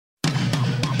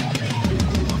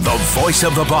voice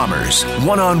of the Bombers,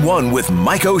 one-on-one with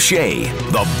Mike O'Shea,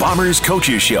 the Bombers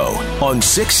Coaches Show on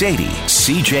 680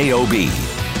 CJOB.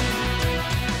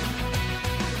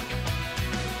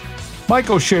 Mike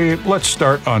O'Shea, let's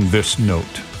start on this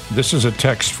note. This is a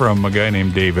text from a guy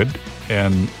named David,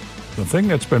 and the thing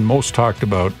that's been most talked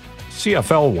about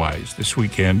CFL-wise this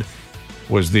weekend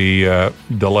was the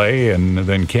delay and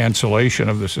then cancellation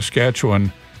of the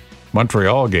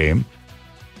Saskatchewan-Montreal game.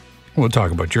 We'll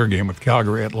talk about your game with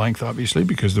Calgary at length, obviously,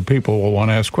 because the people will want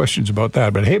to ask questions about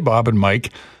that. But hey, Bob and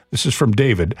Mike, this is from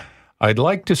David. I'd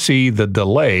like to see the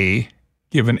delay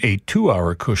given a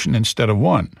 2-hour cushion instead of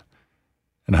 1.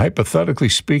 And hypothetically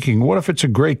speaking, what if it's a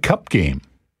Grey Cup game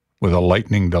with a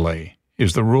lightning delay?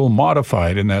 Is the rule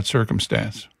modified in that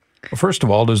circumstance? Well, first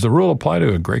of all, does the rule apply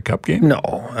to a Grey Cup game? No.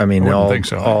 I mean, I all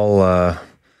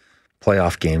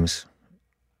playoff games.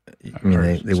 I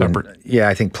mean, they separate. Yeah,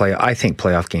 I think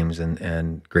playoff games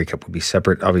and Grey Cup would be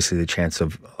separate. Obviously, the chance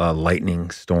of a lightning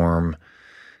storm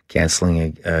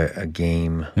canceling a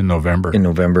game in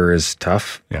November is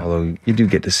tough. Yeah. Although you do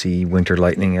get to see winter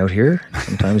lightning out here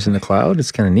sometimes in the cloud.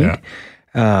 It's kind of neat.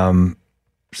 Yeah.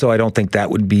 So I don't think that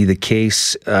would be the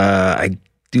case. I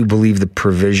do believe the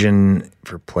provision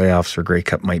for playoffs or Grey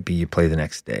Cup might be you play the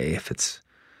next day if it's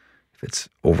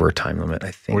over a time limit,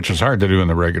 I think. Which is hard to do in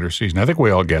the regular season. I think we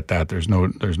all get that. There's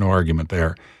no argument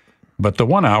there. But the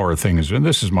 1 hour thing is, and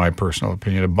this is my personal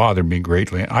opinion, it bothered me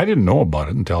greatly. I didn't know about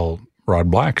it until Rod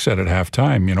Black said at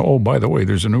halftime, oh, by the way,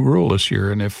 there's a new rule this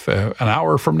year. And if an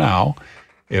hour from now,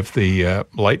 if the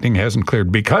lightning hasn't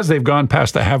cleared, because they've gone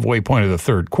past the halfway point of the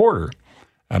third quarter,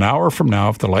 an hour from now,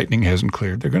 if the lightning hasn't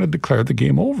cleared, they're going to declare the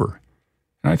game over.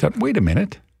 And I thought, wait a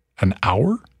minute, an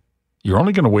hour? You're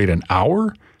only going to wait an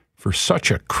hour for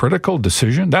such a critical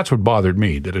decision? That's what bothered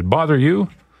me. Did it bother you?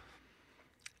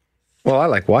 Well, I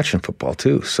like watching football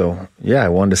too. So, yeah, I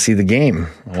wanted to see the game.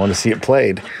 I wanted to see it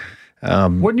played.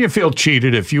 Wouldn't you feel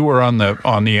cheated if you were on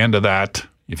the end of that?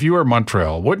 If you were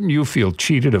Montreal, wouldn't you feel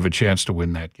cheated of a chance to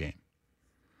win that game?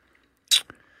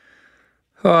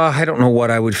 I don't know what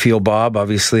I would feel, Bob.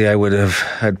 Obviously,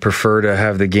 I'd prefer to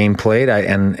have the game played.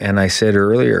 And I said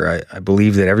earlier, I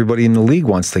believe that everybody in the league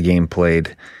wants the game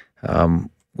played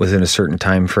within a certain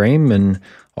time frame, and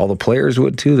all the players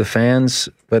would too, the fans.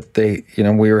 But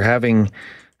we were having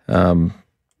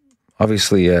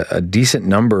obviously a decent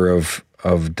number of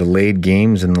delayed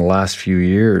games in the last few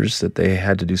years that they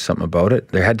had to do something about it.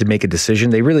 They had to make a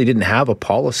decision. They really didn't have a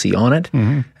policy on it.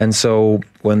 Mm-hmm. And so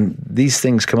when these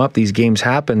things come up, these games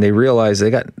happen, they realize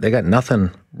they got nothing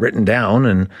written down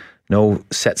and no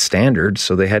set standards,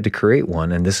 so they had to create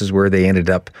one. And this is where they ended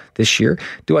up this year.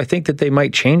 Do I think that they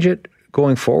might change it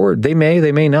going forward? They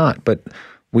may not. But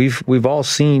we've all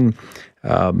seen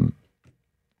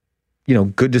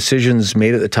good decisions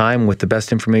made at the time with the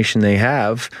best information they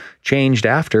have changed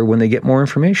after when they get more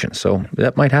information. So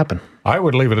that might happen. I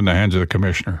would leave it in the hands of the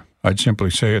commissioner. I'd simply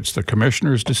say it's the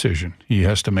commissioner's decision. He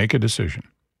has to make a decision.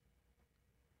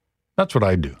 That's what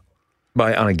I'd do.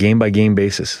 On a game-by-game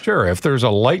basis? Sure. If there's a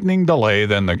lightning delay,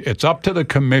 then it's up to the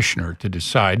commissioner to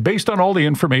decide, based on all the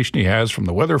information he has from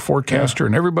the weather forecaster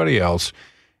and everybody else,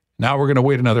 now we're going to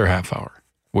wait another half hour.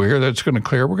 We hear that it's going to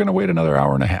clear. We're going to wait another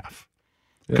hour and a half.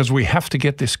 Because we have to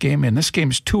get this game in. This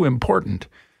game's too important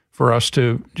for us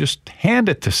to just hand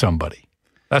it to somebody.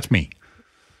 That's me.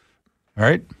 All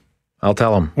right? I'll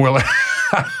tell him. Well,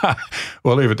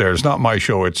 we'll leave it there. It's not my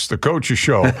show. It's the coach's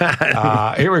show.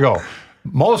 Here we go.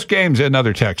 Most games in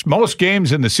the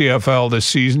CFL this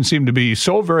season seem to be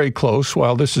so very close.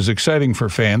 While this is exciting for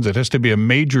fans, it has to be a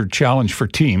major challenge for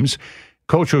teams.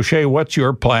 Coach O'Shea, what's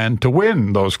your plan to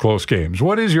win those close games?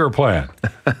 What is your plan?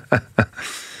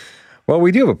 Well,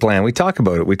 we do have a plan. We talk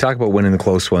about it. We talk about winning the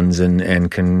close ones and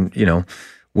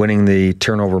winning the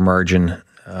turnover margin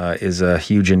is a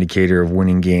huge indicator of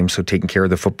winning games. So taking care of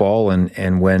the football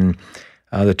and when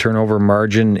the turnover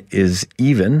margin is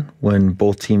even, when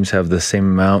both teams have the same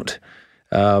amount,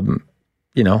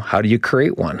 how do you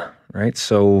create one, right?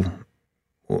 So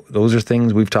those are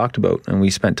things we've talked about, and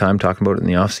we spent time talking about it in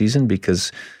the off season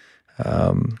because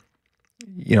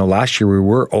last year we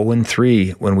were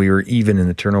 0-3 when we were even in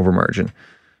the turnover margin.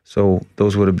 So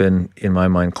those would have been, in my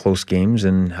mind, close games.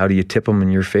 And how do you tip them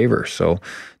in your favor? So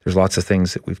there's lots of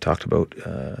things that we've talked about,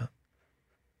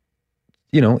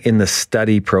 in the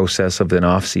study process of an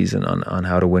off season on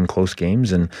how to win close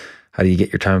games and how do you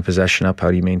get your time of possession up?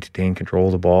 How do you maintain control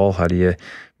of the ball? How do you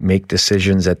make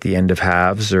decisions at the end of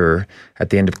halves or at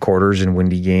the end of quarters in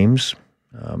windy games?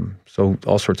 So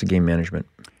all sorts of game management.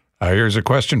 Here's a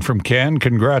question from Ken.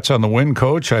 Congrats on the win,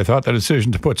 Coach. I thought the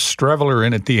decision to put Streveler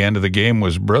in at the end of the game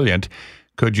was brilliant.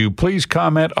 Could you please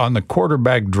comment on the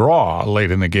quarterback draw late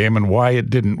in the game and why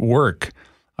it didn't work?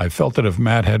 I felt that if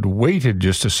Matt had waited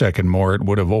just a second more, it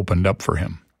would have opened up for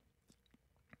him.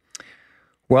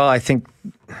 Well, I know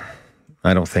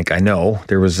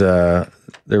there was a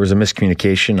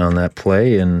miscommunication on that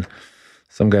play, and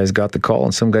some guys got the call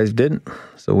and some guys didn't.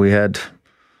 So we had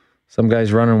some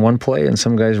guys running one play and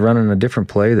some guys running a different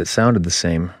play that sounded the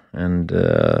same, and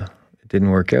it didn't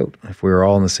work out. If we were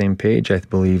all on the same page, I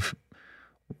believe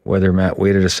whether Matt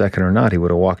waited a second or not, he would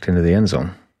have walked into the end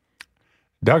zone.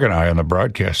 Doug and I on the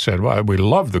broadcast said, well, we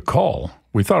loved the call.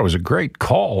 We thought it was a great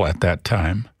call at that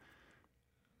time.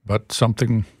 But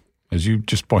something, as you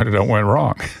just pointed out, went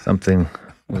wrong. Something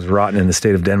was rotten in the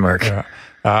state of Denmark. Yeah.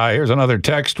 Here's another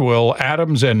text. Will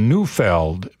Adams and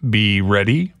Neufeld be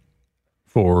ready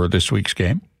for this week's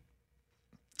game?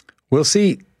 We'll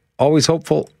see. Always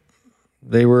hopeful.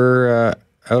 They were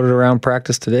out and around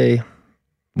practice today,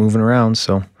 moving around,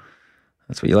 so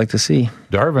that's what you like to see.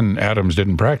 Darvin Adams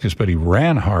didn't practice, but he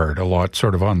ran hard a lot,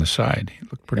 sort of on the side. He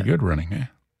looked pretty good running, eh?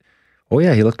 Oh,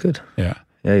 yeah, he looked good. Yeah.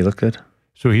 Yeah, he looked good.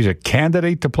 So he's a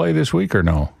candidate to play this week or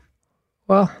no?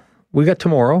 Well, we got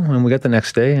tomorrow and we got the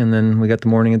next day and then we got the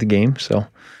morning of the game. So,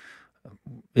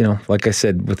 like I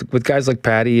said, with guys like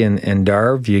Patty and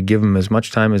Darv, you give them as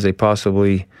much time as they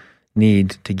possibly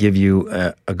need to give you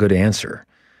a good answer.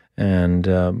 And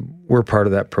we're part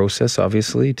of that process,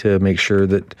 obviously, to make sure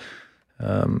that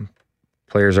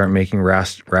players aren't making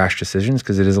rash decisions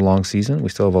because it is a long season. We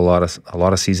still have a lot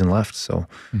of season left, so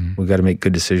we've got to make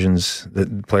good decisions.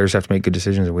 The players have to make good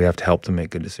decisions, and we have to help them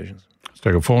make good decisions. Let's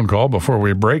take a phone call before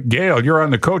we break. Gail, you're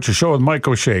on the Coach's Show with Mike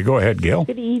O'Shea. Go ahead, Gail.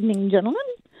 Good evening, gentlemen.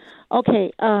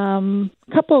 Okay,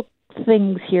 couple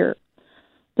things here.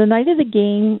 The night of the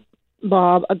game,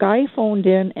 Bob, a guy phoned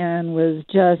in and was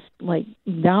just like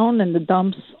down in the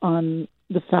dumps on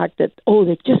the fact that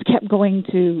they just kept going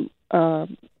to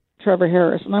Trevor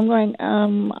Harris, and I'm going.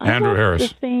 Andrew Harris.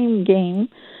 The same game.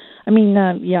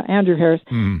 Andrew Harris.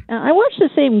 I watched the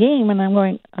same game, and I'm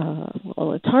going.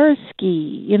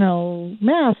 Latarski,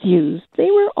 Matthews.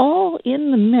 They were all in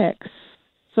the mix.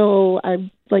 So I'd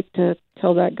like to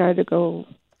tell that guy to go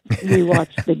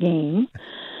rewatch the game.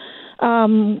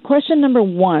 Question number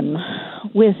one: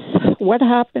 with what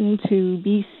happened to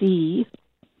BC?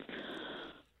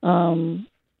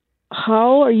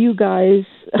 How are you guys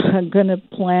going to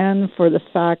plan for the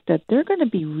fact that they're going to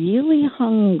be really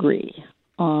hungry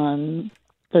on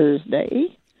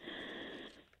Thursday?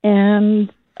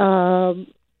 And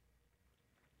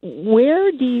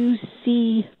where do you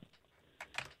see,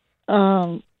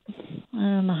 I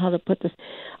don't know how to put this.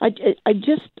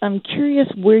 I'm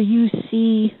curious where you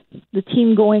see the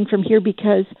team going from here,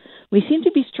 because we seem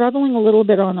to be struggling a little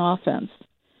bit on offense.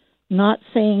 Not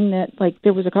saying that,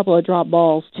 there was a couple of drop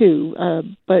balls, too,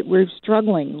 but we're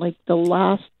struggling. The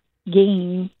last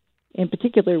game in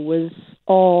particular was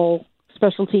all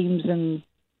special teams and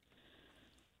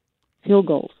field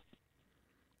goals.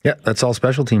 Yeah, that's all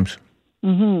special teams.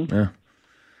 Mm-hmm. Yeah.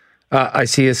 I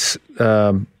see us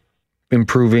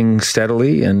improving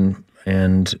steadily and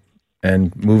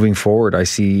moving forward. I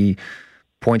see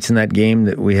points in that game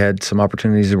that we had some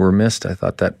opportunities that were missed. I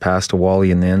thought that pass to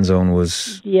Wally in the end zone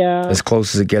was as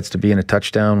close as it gets to being a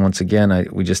touchdown. Once again,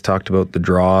 we just talked about the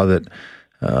draw that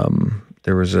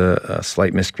there was a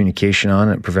slight miscommunication on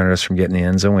it, prevented us from getting the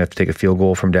end zone. We have to take a field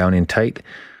goal from down in tight.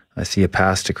 I see a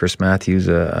pass to Chris Matthews,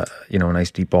 a nice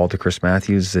deep ball to Chris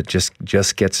Matthews that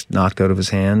just gets knocked out of his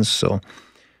hands. So,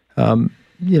 I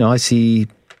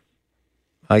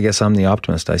guess I'm the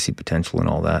optimist. I see potential in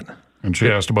all that. And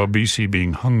she asked about BC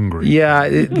being hungry. Yeah,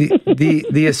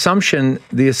 the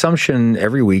assumption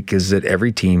every week is that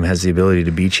every team has the ability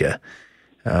to beat you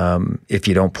if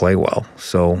you don't play well.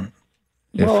 So,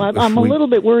 I'm a little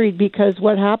bit worried because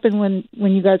what happened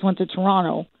when you guys went to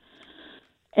Toronto.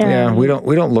 And we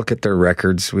don't look at their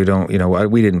records. We don't.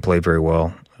 We didn't play very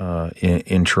well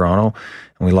in Toronto,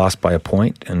 and we lost by a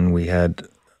point, and we had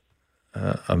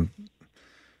an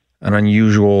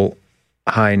unusual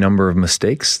high number of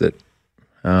mistakes that.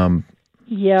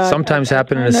 Sometimes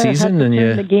happen in a season, and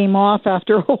you the game off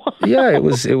after a while. Yeah, it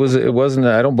wasn't.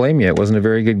 I don't blame you. It wasn't a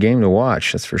very good game to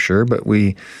watch. That's for sure. But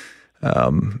we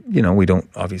don't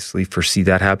obviously foresee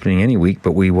that happening any week.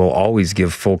 But we will always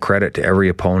give full credit to every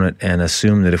opponent and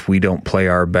assume that if we don't play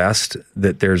our best,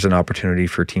 that there's an opportunity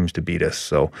for teams to beat us.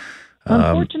 So.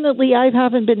 Unfortunately, I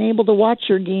haven't been able to watch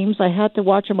your games. I had to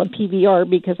watch them on PVR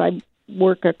because I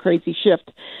work a crazy shift.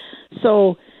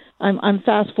 So. I'm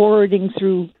fast forwarding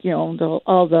through,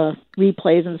 all the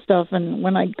replays and stuff. And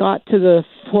when I got to the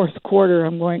fourth quarter,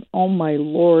 I'm going, oh my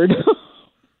Lord.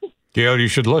 Gail, you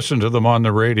should listen to them on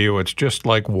the radio. It's just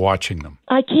like watching them.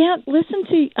 I can't listen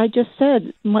to, I just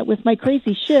said, with my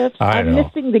crazy shifts, I'm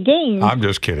missing the game. I'm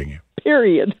just kidding you.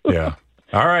 Period. Yeah.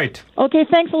 All right. Okay,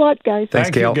 thanks a lot, guys.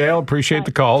 Thank you, Gail. Appreciate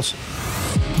the calls.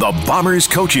 The Bombers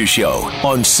Coaches Show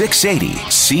on 680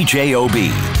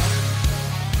 CJOB.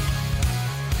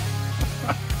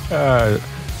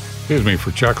 Excuse me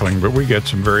for chuckling, but we get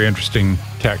some very interesting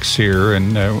texts here,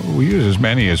 and we use as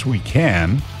many as we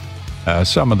can.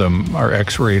 Some of them are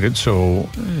X-rated, so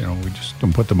we just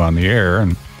don't put them on the air.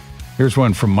 And here's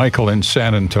one from Michael in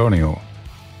San Antonio.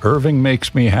 Irving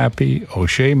makes me happy.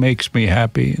 O'Shea makes me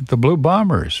happy. The Blue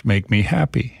Bombers make me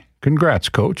happy. Congrats,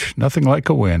 Coach. Nothing like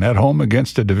a win at home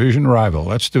against a division rival.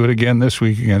 Let's do it again this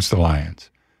week against the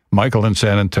Lions. Michael in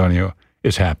San Antonio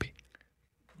is happy.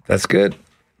 That's good.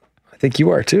 I think you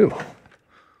are too.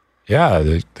 Yeah,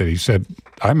 that he said,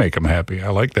 I make him happy. I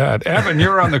like that. Evan,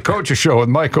 you're on the Coaches Show with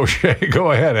Mike O'Shea.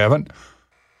 Go ahead, Evan.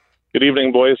 Good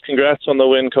evening, boys. Congrats on the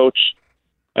win, Coach.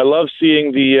 I love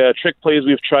seeing the trick plays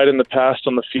we've tried in the past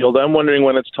on the field. I'm wondering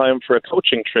when it's time for a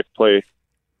coaching trick play,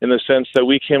 in the sense that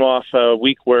we came off a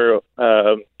week where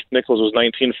Nichols was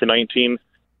 19 for 19,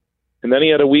 and then he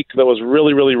had a week that was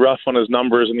really, really rough on his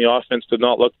numbers, and the offense did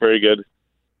not look very good.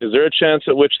 Is there a chance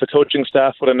at which the coaching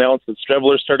staff would announce that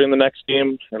Strebler's starting the next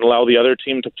game and allow the other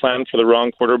team to plan for the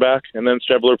wrong quarterback, and then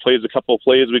Strebler plays a couple of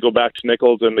plays, we go back to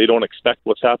Nichols, and they don't expect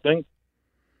what's happening?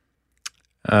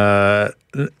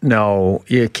 No,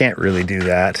 you can't really do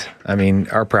that. I mean,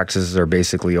 our practices are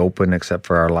basically open except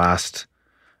for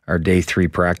our day 3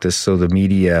 practice. So the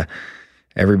media,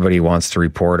 everybody wants to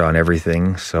report on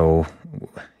everything. So,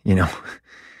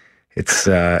 it's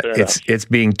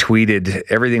being tweeted.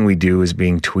 Everything we do is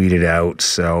being tweeted out.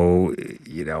 So,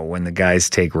 when the guys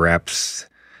take reps,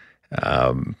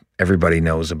 everybody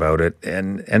knows about it.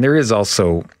 And there is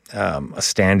also a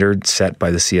standard set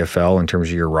by the CFL in terms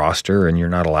of your roster, and you're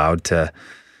not allowed to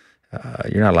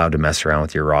mess around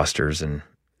with your rosters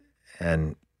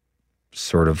and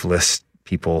sort of list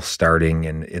people starting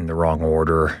in the wrong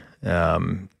order.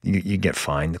 You get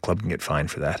fined. The club can get fined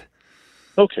for that.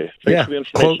 Okay. Thanks for the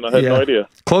information. I had no idea.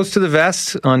 Close to the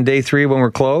vest on day 3 when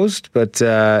we're closed, but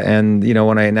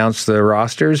when I announce the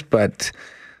rosters, but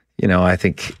I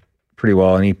think pretty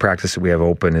well any practice that we have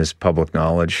open is public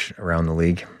knowledge around the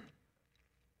league.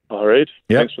 All right.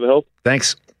 Yep. Thanks for the help.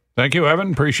 Thanks. Thank you,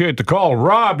 Evan. Appreciate the call.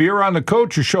 Rob, you're on the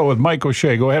Coaches Show with Mike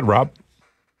O'Shea. Go ahead, Rob.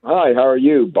 Hi, how are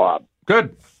you, Bob?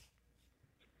 Good.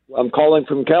 I'm calling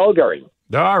from Calgary.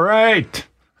 All right.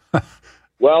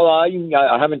 Well, I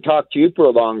haven't talked to you for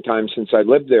a long time since I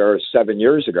lived there 7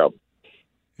 years ago.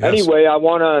 Yes. Anyway, I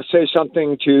want to say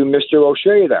something to Mr.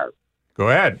 O'Shea there. Go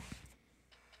ahead.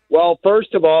 Well,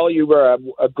 first of all, you were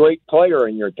a great player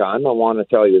in your time. I want to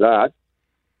tell you that.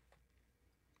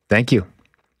 Thank you.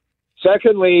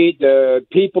 Secondly, the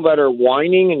people that are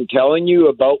whining and telling you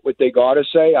about what they got to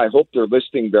say, I hope they're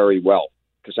listening very well,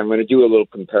 because I'm going to do a little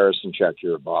comparison check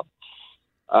here, Bob.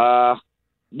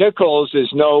 Nichols is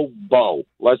no Bo,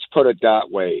 let's put it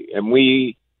that way, and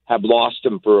we have lost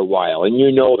him for a while, and you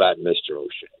know that, Mr.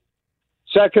 O'Shea.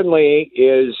 Secondly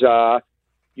is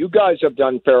you guys have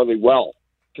done fairly well,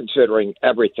 considering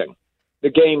everything. The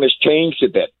game has changed a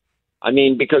bit. I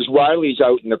mean, because Riley's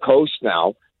out in the coast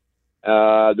now,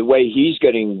 the way he's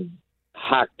getting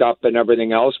hacked up and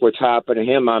everything else, what's happened to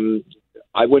him,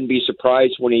 I wouldn't be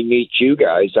surprised when he meets you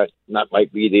guys. That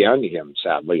might be the end of him,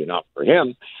 sadly, not for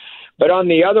him. But on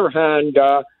the other hand,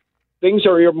 things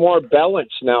are more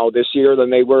balanced now this year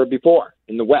than they were before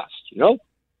in the West, to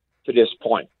this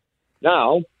point.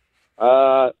 Now,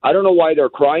 I don't know why they're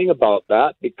crying about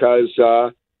that, because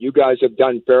you guys have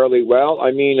done fairly well.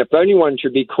 I mean, if anyone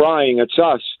should be crying, it's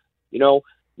us.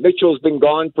 Mitchell's been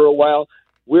gone for a while.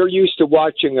 We're used to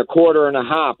watching a quarter and a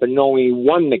half and knowing he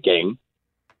won the game,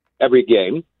 every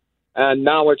game. And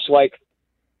now it's like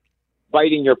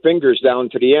biting your fingers down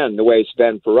to the end, the way it's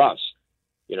been for us.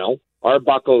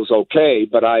 Arbuckle's okay,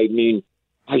 but I mean,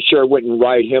 I sure wouldn't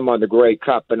ride him on the Grey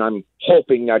Cup, and I'm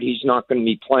hoping that he's not going to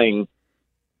be playing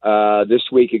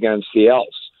this week against the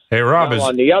Elks. Hey, Rob,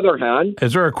 on the other hand...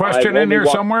 Is there a question in here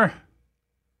somewhere?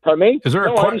 Pardon me? Is there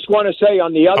I just want to say,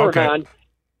 on the other hand,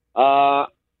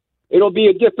 it'll be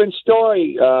a different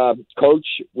story, Coach,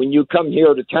 when you come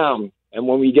here to town and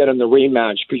when we get in the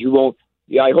rematch, because you won't...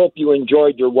 I hope you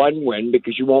enjoyed your one win,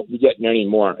 because you won't be getting any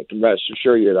more. I can rest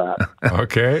assure you that.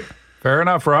 Okay. Fair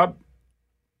enough, Rob.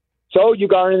 So, you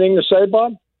got anything to say,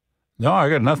 Bob? No, I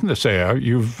got nothing to say.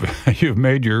 You've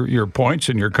made your points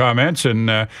and your comments, and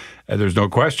there's no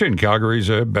question Calgary's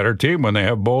a better team when they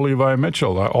have Bo, Levi, and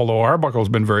Mitchell, although Arbuckle's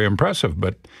been very impressive,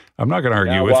 but I'm not going to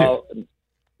argue with you.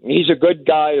 He's a good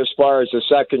guy as far as a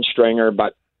second stringer,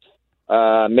 but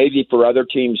maybe for other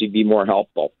teams he'd be more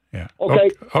helpful. Yeah.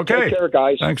 Okay. Okay. Take care,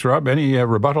 guys. Thanks, Rob. Any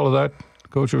rebuttal of that,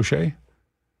 Coach O'Shea?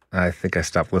 I think I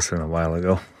stopped listening a while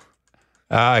ago.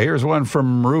 Here's one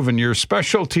from Reuven. Your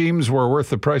special teams were worth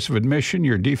the price of admission.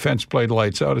 Your defense played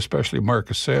lights out, especially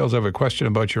Marcus Sayles. I have a question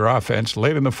about your offense.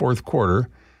 Late in the fourth quarter,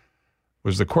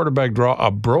 was the quarterback draw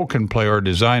a broken play or a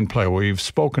design play? Well, you've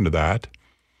spoken to that.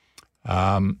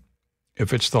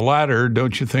 If it's the latter,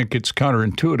 don't you think it's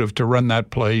counterintuitive to run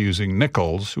that play using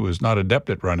Nichols, who is not adept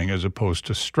at running, as opposed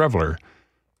to Strevler,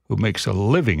 who makes a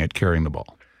living at carrying the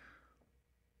ball?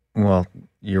 Well,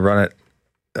 you run it.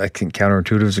 I think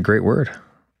counterintuitive is a great word.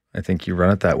 I think you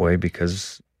run it that way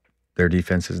because their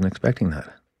defense isn't expecting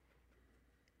that.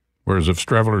 Whereas if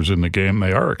Strevler's in the game,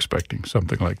 they are expecting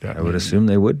something like that. I would assume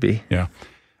they would be. Yeah.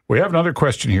 We have another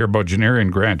question here about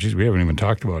Janarian Grant. Geez, we haven't even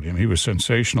talked about him. He was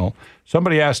sensational.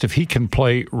 Somebody asked if he can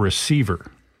play receiver.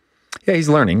 Yeah, he's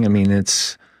learning. I mean,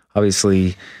 it's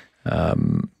obviously,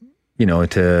 you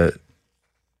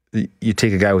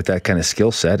take a guy with that kind of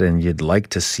skill set and you'd like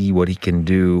to see what he can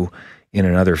do in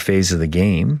another phase of the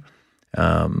game.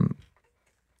 And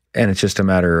it's just a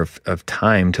matter of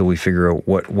time till we figure out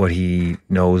what he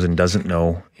knows and doesn't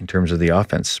know in terms of the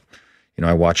offense.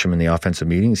 I watch him in the offensive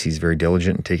meetings. He's very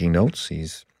diligent in taking notes.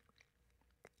 He's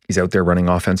out there running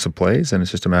offensive plays, and it's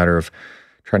just a matter of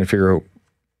trying to figure out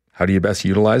how do you best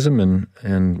utilize him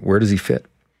and where does he fit.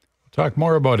 Talk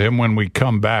more about him when we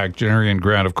come back. Janarian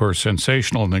Grant, of course,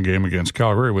 sensational in the game against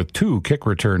Calgary with 2 kick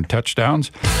return touchdowns.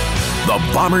 The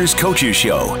Bombers Coaches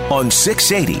Show on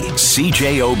 680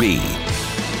 CJOB.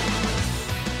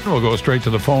 We'll go straight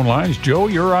to the phone lines. Joe,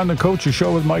 you're on the Coaches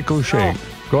Show with Mike O'Shea.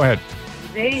 Go ahead.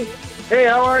 Me? Hey,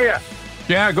 how are you?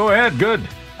 Yeah, go ahead. Good.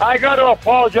 I got to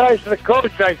apologize to the coach.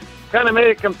 I kind of made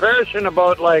a comparison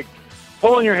about,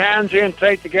 pulling your hands in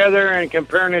tight together and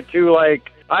comparing it to,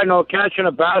 catching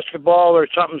a basketball or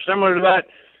something similar to that.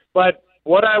 But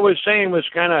what I was saying was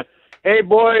kind of, hey,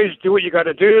 boys, do what you got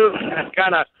to do and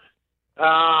kind of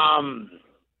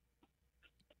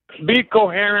be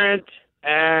coherent.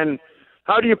 And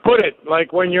how do you put it?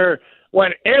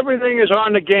 When everything is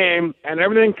on the game and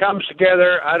everything comes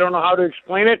together, I don't know how to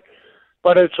explain it,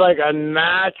 but it's like a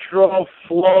natural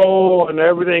flow and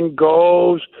everything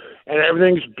goes and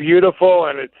everything's beautiful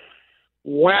and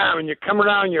wham, and you come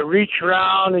around, you reach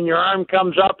around and your arm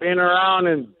comes up in around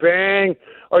and bang,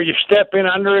 or you step in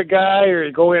under a guy or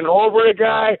you go in over a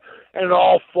guy and it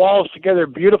all falls together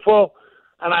beautiful.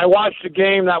 And I watched a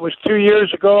game that was 2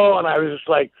 years ago and I was just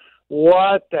like,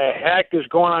 what the heck is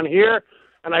going on here?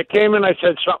 And I came in, I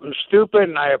said something stupid,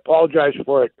 and I apologize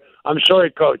for it. I'm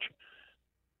sorry, Coach.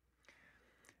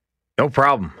 No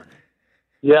problem.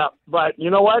 Yeah, but you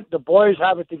know what? The boys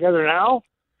have it together now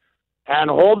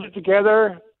and hold it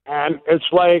together, and it's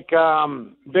like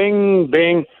bing,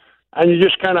 bing, and you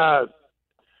just kind of,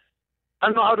 I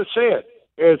don't know how to say it.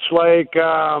 It's like,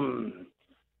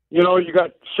 you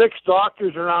got 6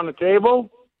 doctors around the table,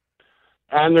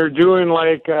 and they're doing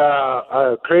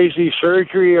a crazy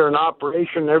surgery or an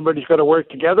operation. Everybody's got to work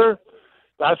together.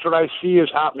 That's what I see is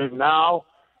happening now,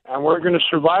 and we're going to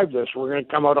survive this. We're going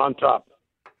to come out on top.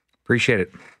 Appreciate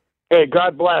it. Hey,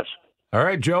 God bless. All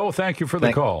right, Joe, thank you for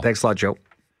the call. Thanks a lot, Joe.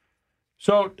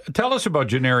 So tell us about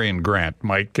Janarian Grant,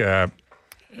 Mike. How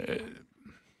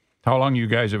long you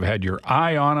guys have had your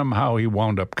eye on him, how he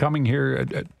wound up coming here.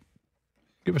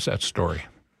 Give us that story.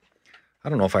 I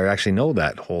don't know if I actually know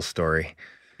that whole story.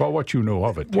 Well, what you know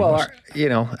of it.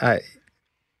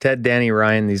 Ted, Danny,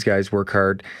 Ryan, these guys work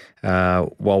hard.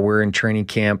 While we're in training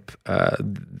camp,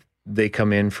 they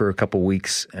come in for a couple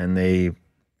weeks and they,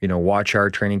 watch our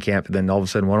training camp. And then all of a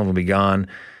sudden one of them will be gone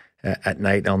at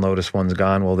night. I'll notice one's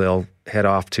gone. Well, they'll head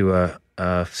off to a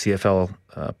CFL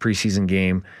preseason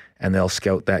game and they'll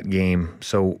scout that game.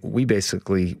 So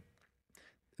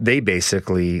they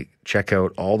basically check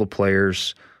out all the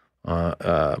players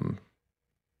on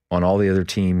all the other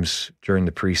teams during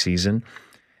the preseason,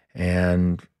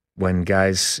 and when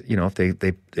guys,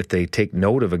 if they take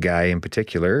note of a guy in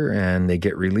particular and they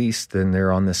get released, then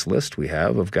they're on this list we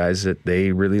have of guys that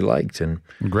they really liked. And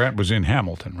Grant was in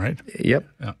Hamilton, right? Yep.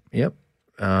 Yeah. Yep.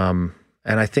 And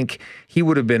I think he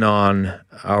would have been on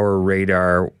our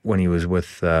radar when he was when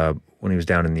he was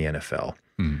down in the NFL.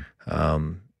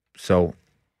 So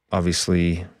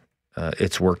obviously.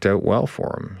 It's worked out well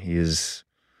for him.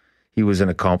 He was an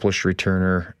accomplished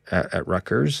returner at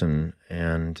Rutgers,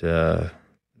 and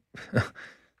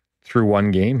through one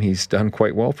game, he's done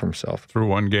quite well for himself. Through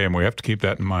one game, we have to keep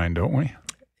that in mind, don't we?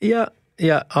 Yeah.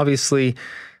 Obviously,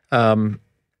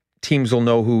 teams will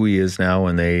know who he is now,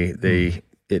 and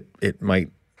it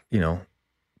might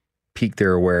pique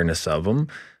their awareness of him.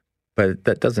 But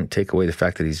that doesn't take away the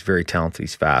fact that he's very talented.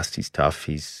 He's fast. He's tough.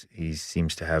 He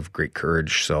seems to have great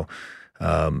courage. So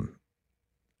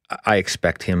I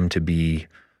expect him to be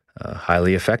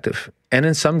highly effective. And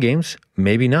in some games,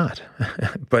 maybe not.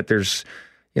 But there's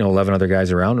 11 other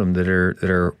guys around him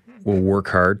that will work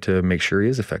hard to make sure he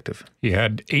is effective. He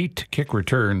had 8 kick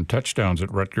return touchdowns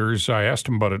at Rutgers. I asked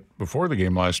him about it before the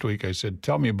game last week. I said,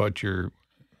 "Tell me about your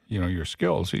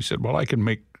skills." He said, "Well, I can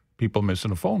make people miss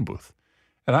in a phone booth."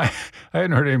 And I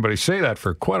hadn't heard anybody say that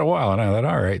for quite a while. And I thought,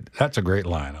 all right, that's a great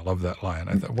line. I love that line.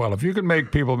 I thought, well, if you can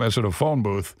make people miss in a phone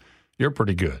booth, you're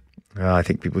pretty good. I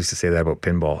think people used to say that about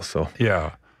pinball. So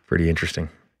yeah, pretty interesting.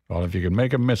 Well, if you can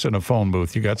make them miss in a phone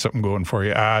booth, you got something going for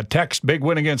you. Text, big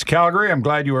win against Calgary. I'm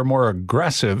glad you were more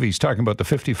aggressive. He's talking about the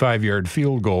 55-yard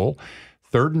field goal,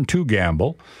 3rd and 2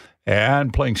 gamble,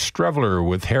 and playing Streveler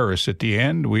with Harris at the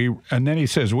end. And then he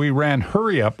says, we ran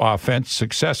hurry-up offense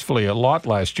successfully a lot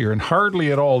last year and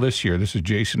hardly at all this year. This is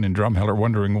Jason in Drumheller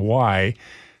wondering why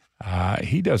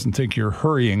he doesn't think you're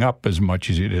hurrying up as much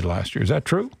as you did last year. Is that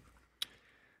true?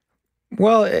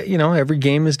 Well, every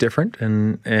game is different.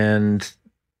 And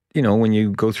when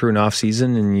you go through an off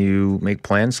season and you make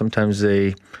plans, sometimes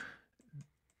they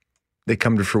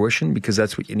come to fruition because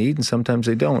that's what you need, and sometimes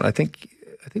they don't. I think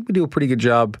we do a pretty good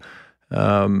job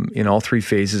in all 3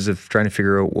 phases of trying to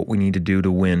figure out what we need to do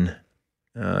to win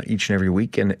each and every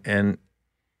week, and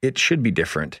it should be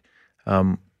different.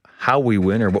 How we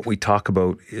win or what we talk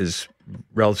about is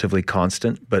relatively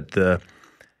constant, but the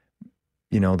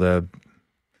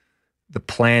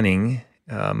planning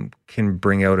can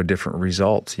bring out a different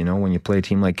result. When you play a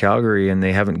team like Calgary and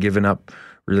they haven't given up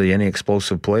really any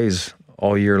explosive plays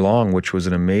all year long, which was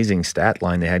an amazing stat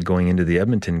line they had going into the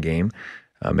Edmonton game.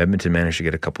 Edmonton managed to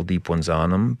get a couple deep ones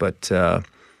on them, but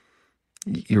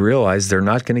you realize they're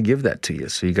not going to give that to you.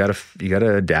 So you got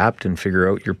to adapt and figure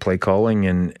out your play calling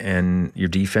and your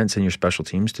defense and your special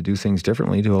teams to do things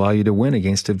differently to allow you to win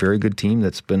against a very good team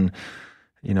that's been,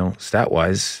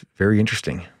 stat-wise, very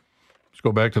interesting. Let's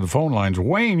go back to the phone lines.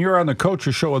 Wayne, you're on the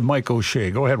Coaches Show with Mike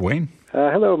O'Shea. Go ahead, Wayne.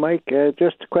 Hello, Mike.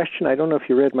 Just a question. I don't know if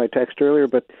you read my text earlier,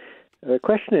 but the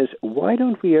question is, why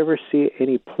don't we ever see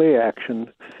any play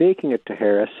action faking it to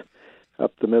Harris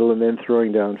up the middle and then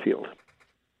throwing downfield?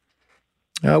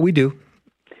 We do.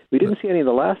 We didn't see any in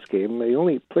the last game. The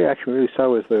only play action we really saw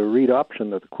was the read option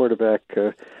that the quarterback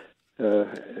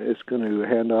is going to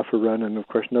hand off a run, and of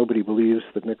course nobody believes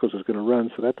that Nichols is going to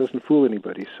run, so that doesn't fool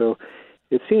anybody. So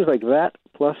it seems like that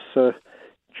plus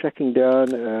checking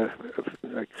down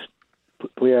like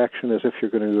play action as if you're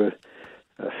going to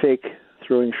fake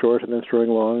throwing short and then throwing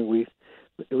long. We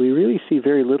really see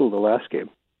very little the last game.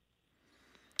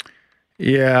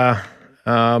 Yeah.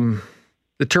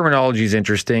 The terminology is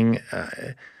interesting.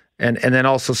 And then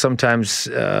also sometimes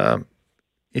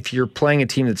if you're playing a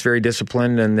team that's very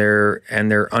disciplined and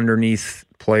they're underneath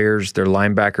players, their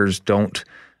linebackers don't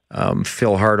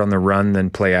fill hard on the run, then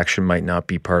play action might not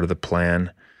be part of the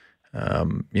plan.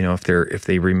 If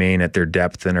they remain at their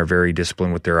depth and are very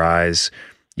disciplined with their eyes,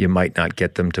 you might not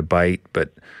get them to bite.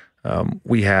 But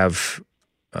we have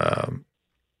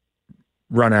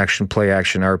run action, play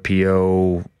action,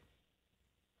 RPO,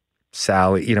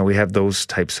 Sally. We have those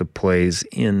types of plays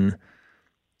in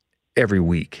every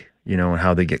week. And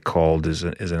how they get called is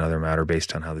another matter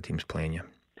based on how the team's playing you.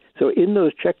 So in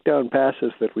those check down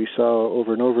passes that we saw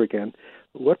over and over again,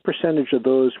 what percentage of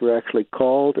those were actually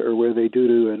called, or were they due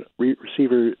to a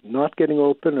receiver not getting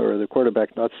open or the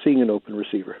quarterback not seeing an open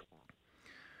receiver?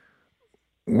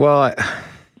 Well,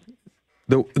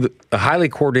 the highly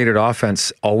coordinated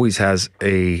offense always has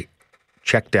a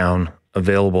check down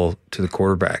available to the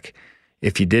quarterback.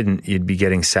 If you didn't, you'd be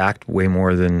getting sacked way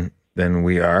more than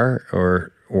we are,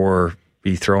 or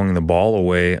be throwing the ball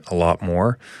away a lot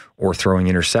more, or throwing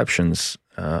interceptions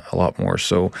a lot more.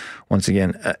 So once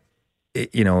again,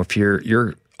 if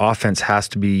your offense has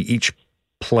to be, each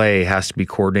play has to be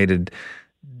coordinated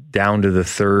down to the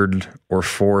 3rd or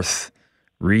 4th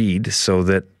read so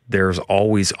that there's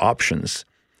always options.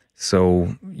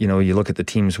 So, you look at the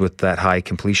teams with that high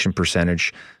completion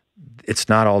percentage, it's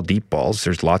not all deep balls.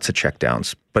 There's lots of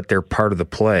checkdowns, but they're part of the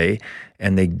play,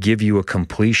 and they give you a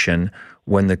completion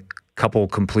when the couple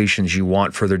completions you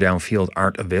want further downfield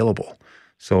aren't available.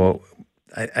 So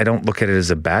I don't look at it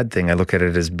as a bad thing. I look at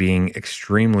it as being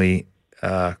extremely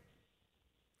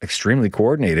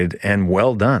coordinated and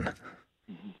well done.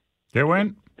 Yeah,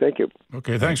 Wayne? Thank you.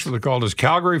 Okay, thanks for the call. Does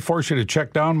Calgary force you to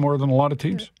check down more than a lot of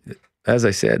teams? As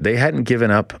I said, they hadn't given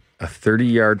up a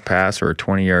 30-yard pass or a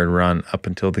 20-yard run up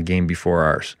until the game before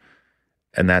ours.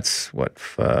 And that's what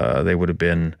they would have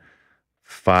been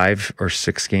 5 or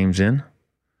 6 games in.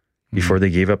 before they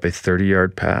gave up a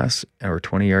 30-yard pass or a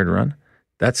 20-yard run.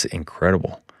 That's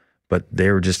incredible. But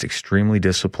they were just extremely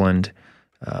disciplined.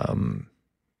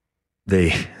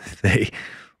 They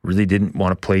really didn't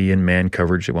want to play in man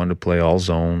coverage. They wanted to play all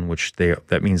zone,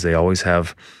 that means they always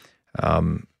have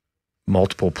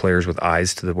multiple players with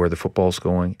eyes to where the football's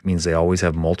going. It means they always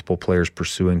have multiple players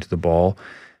pursuing to the ball,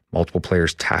 multiple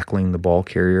players tackling the ball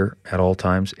carrier at all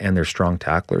times, and they're strong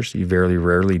tacklers. You very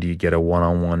rarely do you get a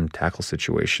one-on-one tackle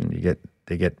situation.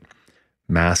 They get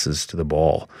masses to the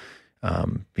ball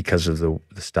because of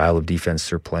the style of defense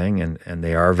they're playing, and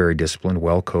they are very disciplined,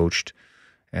 well coached,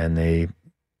 and they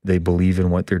believe in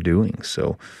what they're doing.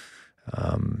 So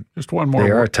just one more.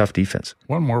 They are a tough defense.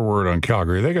 One more word on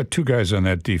Calgary. They got two guys on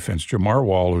that defense, Jamar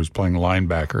Wall, who's playing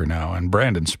linebacker now, and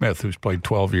Brandon Smith, who's played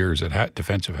 12 years at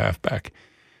defensive halfback.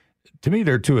 To me,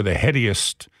 they're two of the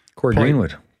headiest. Corey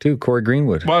Greenwood.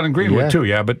 Well, and Greenwood too,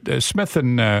 yeah. But Smith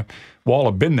and Wall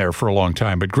have been there for a long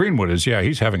time. But Greenwood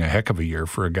he's having a heck of a year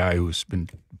for a guy who's been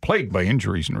plagued by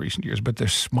injuries in recent years. But they're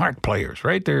smart players,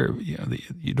 right?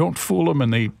 You don't fool them,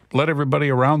 and they let everybody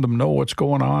around them know what's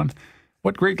going on.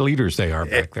 What great leaders they are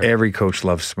back there. Every coach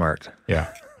loves smart.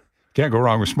 Yeah. Can't go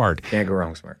wrong with smart. Can't go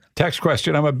wrong with smart. Text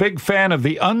question. I'm a big fan of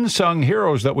the unsung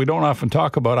heroes that we don't often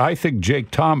talk about. I think Jake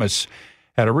Thomas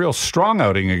had a real strong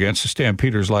outing against the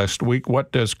Stampeders last week.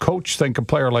 What does Coach think a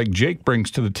player like Jake brings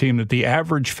to the team that the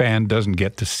average fan doesn't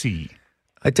get to see?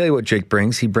 I tell you what Jake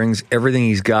brings. He brings everything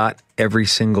he's got every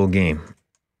single game.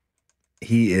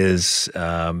 He is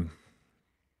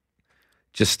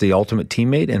just the ultimate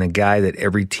teammate and a guy that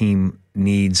every team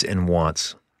needs and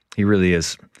wants. He really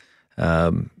is.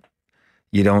 You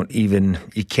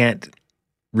can't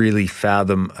really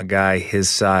fathom a guy his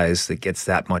size that gets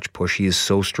that much push. He is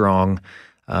so strong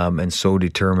and so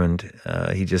determined.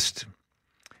 He just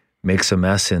makes a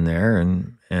mess in there,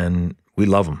 and we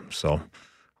love him. So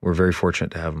we're very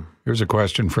fortunate to have him. Here's a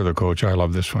question for the coach. I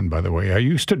love this one, by the way. I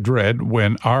used to dread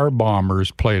when our Bombers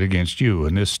played against you,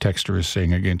 and this texter is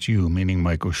saying against you, meaning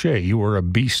Mike O'Shea. You were a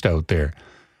beast out there.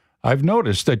 I've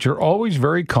noticed that you're always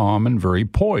very calm and very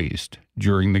poised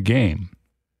during the game.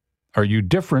 Are you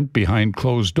different behind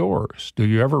closed doors? Do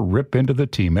you ever rip into the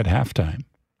team at halftime?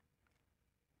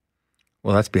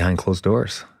 Well, that's behind closed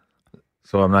doors.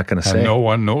 So I'm not going to say. And no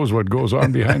one knows what goes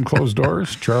on behind closed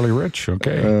doors? Charlie Rich,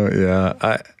 okay.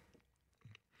 Yeah.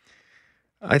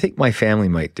 I think my family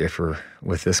might differ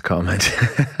with this comment.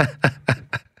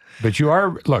 But you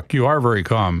are very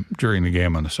calm during the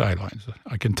game on the sidelines.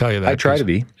 I can tell you that. I try to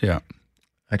be. Yeah.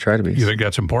 I try to be. You think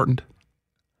that's important?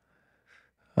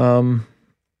 I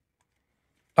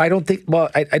don't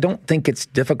think it's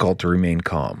difficult to remain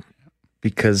calm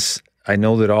because I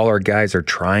know that all our guys are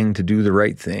trying to do the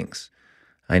right things.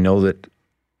 I know that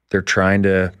they're trying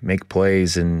to make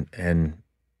plays and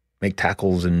make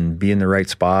tackles and be in the right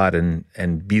spot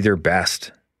and be their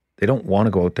best. They don't want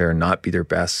to go out there and not be their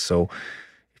best. So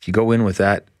if you go in with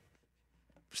that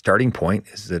starting point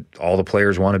is that all the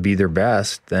players want to be their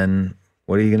best, then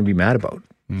what are you going to be mad about?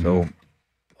 Mm-hmm. So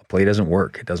a play doesn't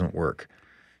work. It doesn't work,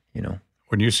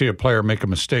 When you see a player make a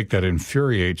mistake that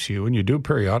infuriates you, and you do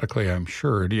periodically, I'm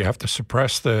sure, do you have to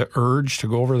suppress the urge to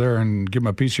go over there and give him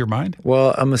a piece of your mind?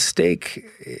 Well, a mistake,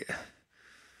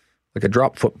 like a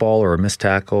drop football or a missed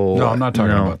tackle. No, I'm not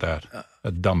talking about that.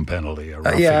 A dumb penalty, a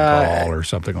roughing call or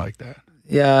something like that.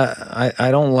 Yeah,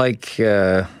 I don't like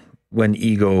when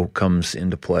ego comes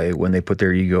into play, when a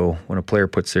player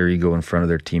puts their ego in front of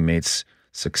their teammates'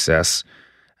 success,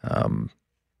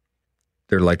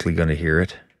 they're likely going to hear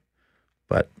it.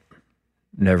 But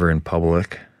never in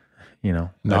public, Not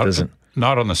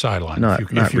on the sideline.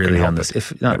 Not really on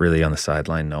the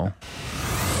sideline. No.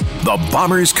 The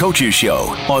Bombers Coaches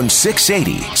Show on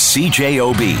 680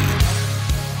 CJOB.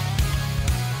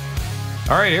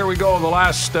 All right, here we go. The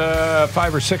last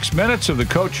 5 or 6 minutes of the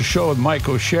Coaches Show with Mike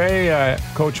O'Shea.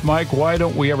 Coach Mike, why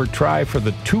don't we ever try for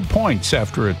the 2 points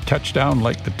after a touchdown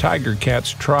like the Tiger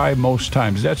Cats try most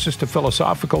times? That's just a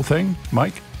philosophical thing,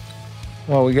 Mike?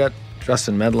 Well, we got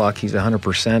Justin Medlock, he's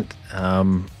 100%.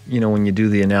 When you do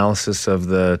the analysis of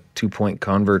the 2-point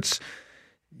converts,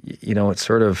 it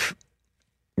sort of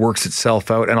works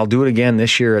itself out. And I'll do it again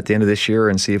this year at the end of this year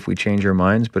and see if we change our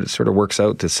minds. But it sort of works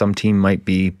out that some team might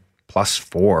be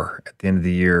 +4 at the end of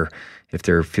the year if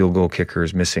their field goal kicker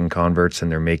is missing converts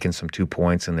and they're making some 2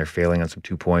 points and they're failing on some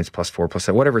 2 points, +4,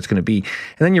 +7, whatever it's going to be.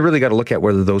 And then you really got to look at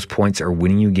whether those points are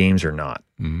winning you games or not.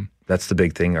 Mm-hmm. That's the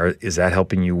big thing. Is that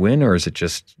helping you win, or is it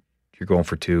just you're going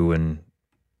for 2 and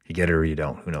you get it or you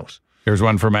don't? Who knows? Here's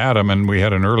one from Adam, and we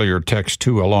had an earlier text,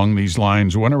 too, along these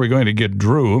lines. When are we going to get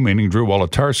Drew, meaning Drew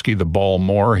Wolotarski, the ball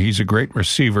more? He's a great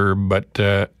receiver,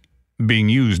 but being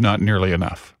used not nearly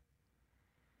enough.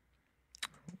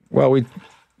 Well,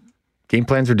 game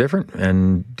plans are different,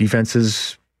 and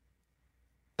defenses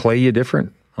play you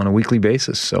different on a weekly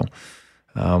basis. So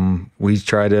we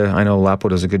try to. I know Lapo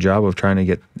does a good job of trying to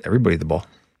get everybody the ball.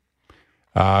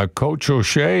 Coach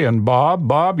O'Shea and Bob.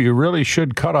 Bob, you really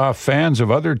should cut off fans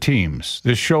of other teams.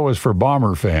 This show is for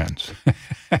Bomber fans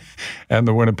and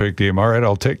the Winnipeg team. All right,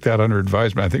 I'll take that under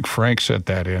advisement. I think Frank sent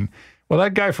that in. Well,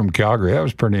 that guy from Calgary, that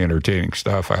was pretty entertaining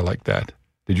stuff. I like that.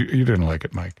 Did you? You didn't like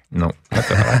it, Mike? No. I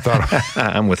thought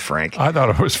I'm with Frank. I thought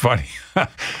it was funny.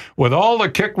 With all the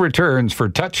kick returns for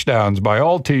touchdowns by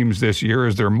all teams this year,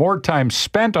 is there more time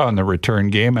spent on the return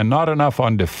game and not enough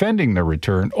on defending the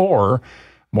return, or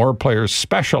more players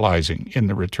specializing in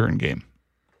the return game?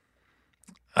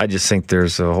 I just think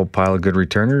there's a whole pile of good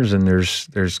returners, and there's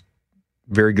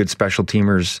very good special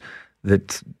teamers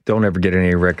that don't ever get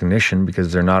any recognition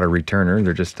because they're not a returner.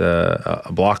 They're just a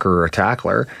blocker or a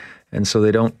tackler, and so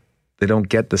they don't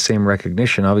get the same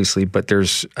recognition, obviously. But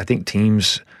I think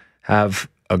teams have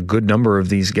a good number of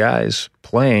these guys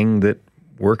playing that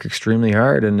work extremely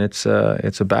hard, and it's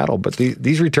a battle. But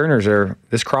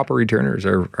this crop of returners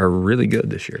are really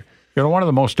good this year. You know, one of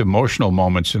the most emotional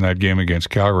moments in that game against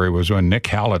Calgary was when Nick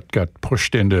Hallett got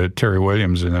pushed into Terry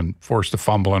Williams and then forced the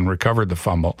fumble and recovered the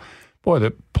fumble. Boy,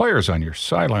 the players on your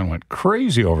sideline went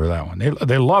crazy over that one.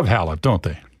 They love Hallett, don't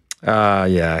they?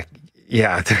 Yeah.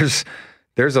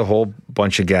 There's a whole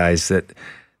bunch of guys that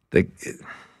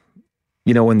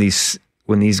when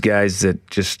these guys that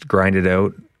just grind it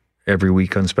out every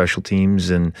week on special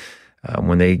teams, and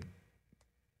when they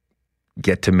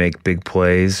get to make big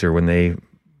plays, or when they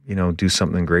do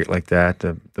something great like that,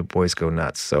 the boys go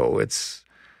nuts. So it's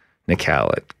Nick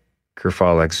Hallett,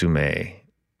 Kerfal Exume,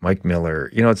 Mike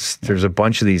Miller. There's a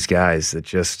bunch of these guys that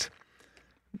just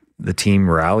the team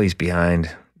rallies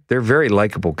behind. They're very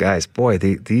likable guys. Boy,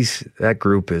 that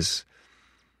group is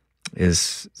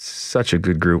such a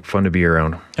good group, fun to be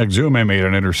around. Exume made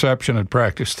an interception at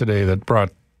practice today that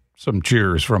brought some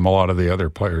cheers from a lot of the other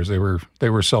players. They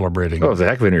were celebrating. Oh, it was a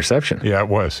heck of an interception. Yeah, it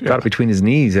was. Got it between his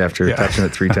knees after touching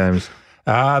it 3 times.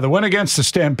 The win against the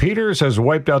Stampeders has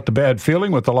wiped out the bad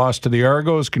feeling with the loss to the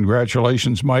Argos.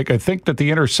 Congratulations, Mike. I think that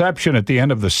the interception at the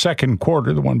end of the second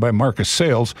quarter, the one by Marcus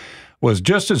Sales, was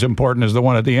just as important as the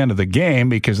one at the end of the game,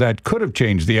 because that could have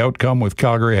changed the outcome with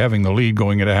Calgary having the lead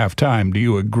going into halftime. Do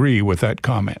you agree with that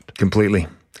comment? Completely.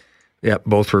 Yeah,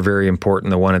 both were very important.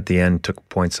 The one at the end took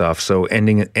points off. So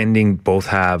ending both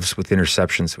halves with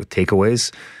interceptions, with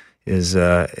takeaways, is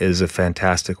a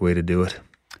fantastic way to do it.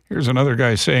 Here's another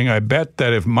guy saying, I bet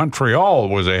that if Montreal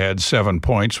was ahead 7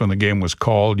 points when the game was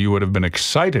called, you would have been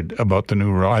excited about the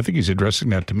new rule. I think he's addressing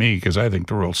that to me because I think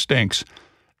the rule stinks.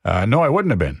 No, I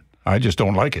wouldn't have been. I just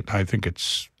don't like it. I think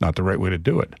it's not the right way to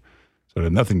do it. So it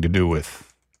had nothing to do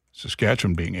with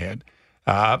Saskatchewan being ahead.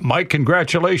 Mike,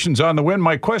 congratulations on the win.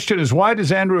 My question is, why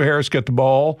does Andrew Harris get the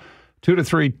ball 2 to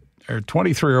 3 or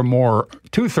 23 or more,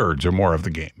 2/3 or more of the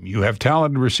game? You have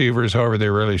talented receivers, however, they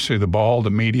rarely see the ball.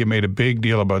 The media made a big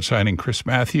deal about signing Chris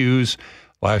Matthews.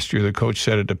 Last year, the coach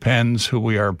said it depends who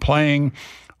we are playing.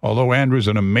 Although Andrew's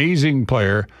an amazing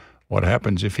player, what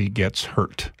happens if he gets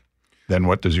hurt? Then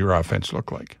what does your offense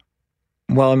look like?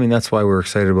 Well, I mean, that's why we're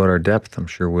excited about our depth. I'm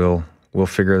sure we'll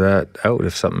figure that out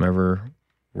if something ever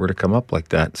were to come up like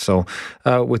that. So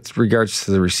with regards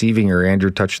to the receiving or Andrew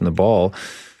touching the ball,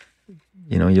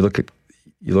 you look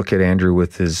at Andrew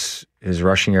with his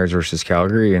rushing yards versus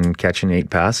Calgary and catching 8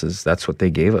 passes. That's what they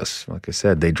gave us. Like I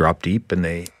said, they drop deep and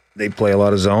they play a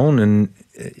lot of zone, and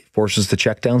it forces the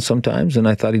check down sometimes. And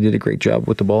I thought he did a great job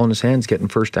with the ball in his hands, getting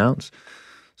first downs.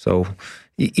 So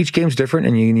each game's different,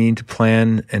 and you need to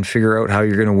plan and figure out how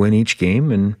you're going to win each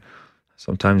game. And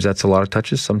sometimes that's a lot of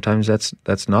touches. Sometimes that's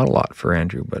not a lot for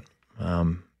Andrew. But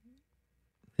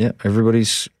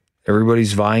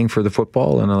everybody's vying for the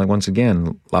football. And once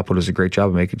again, Lapo does a great job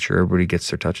of making sure everybody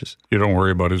gets their touches. You don't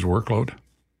worry about his workload?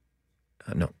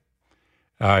 No.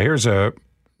 Here's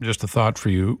just a thought for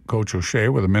you, Coach O'Shea,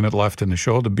 with a minute left in the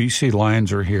show. The BC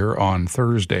Lions are here on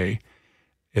Thursday.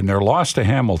 In their loss to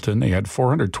Hamilton, they had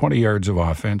 420 yards of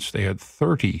offense. They had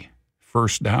 30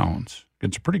 first downs.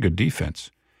 It's a pretty good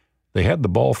defense. They had the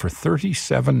ball for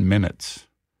 37 minutes.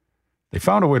 They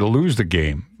found a way to lose the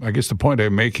game. I guess the point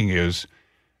I'm making is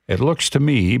it looks to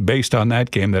me, based on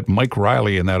that game, that Mike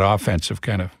Riley and that offense have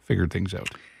kind of figured things out.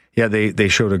 Yeah, they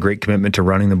showed a great commitment to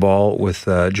running the ball with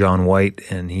John White,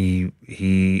 and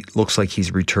he looks like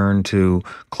he's returned to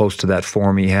close to that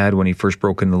form he had when he first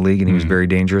broke in the league, and he was very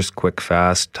dangerous, quick,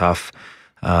 fast, tough.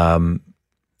 Brian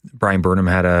Burnham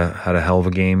had a hell of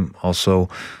a game also.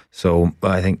 So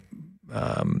I think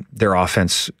their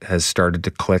offense has started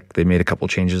to click. They made a couple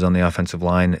changes on the offensive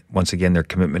line. Once again, their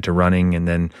commitment to running, and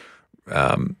then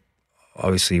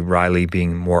obviously Riley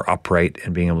being more upright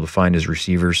and being able to find his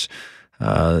receivers.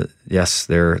 Yes,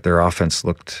 their offense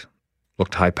looked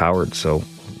high powered. So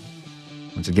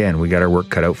once again, we got our work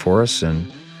cut out for us,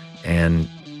 and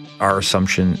our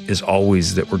assumption is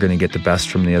always that we're going to get the best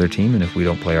from the other team, and if we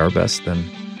don't play our best, then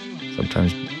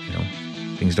sometimes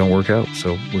things don't work out.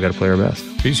 So we got to play our best.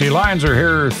 BC Lions are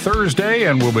here Thursday,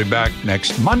 and we'll be back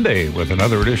next Monday with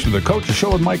another edition of the Coach's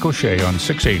Show with Mike O'Shea on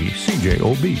 680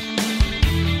 CJOB.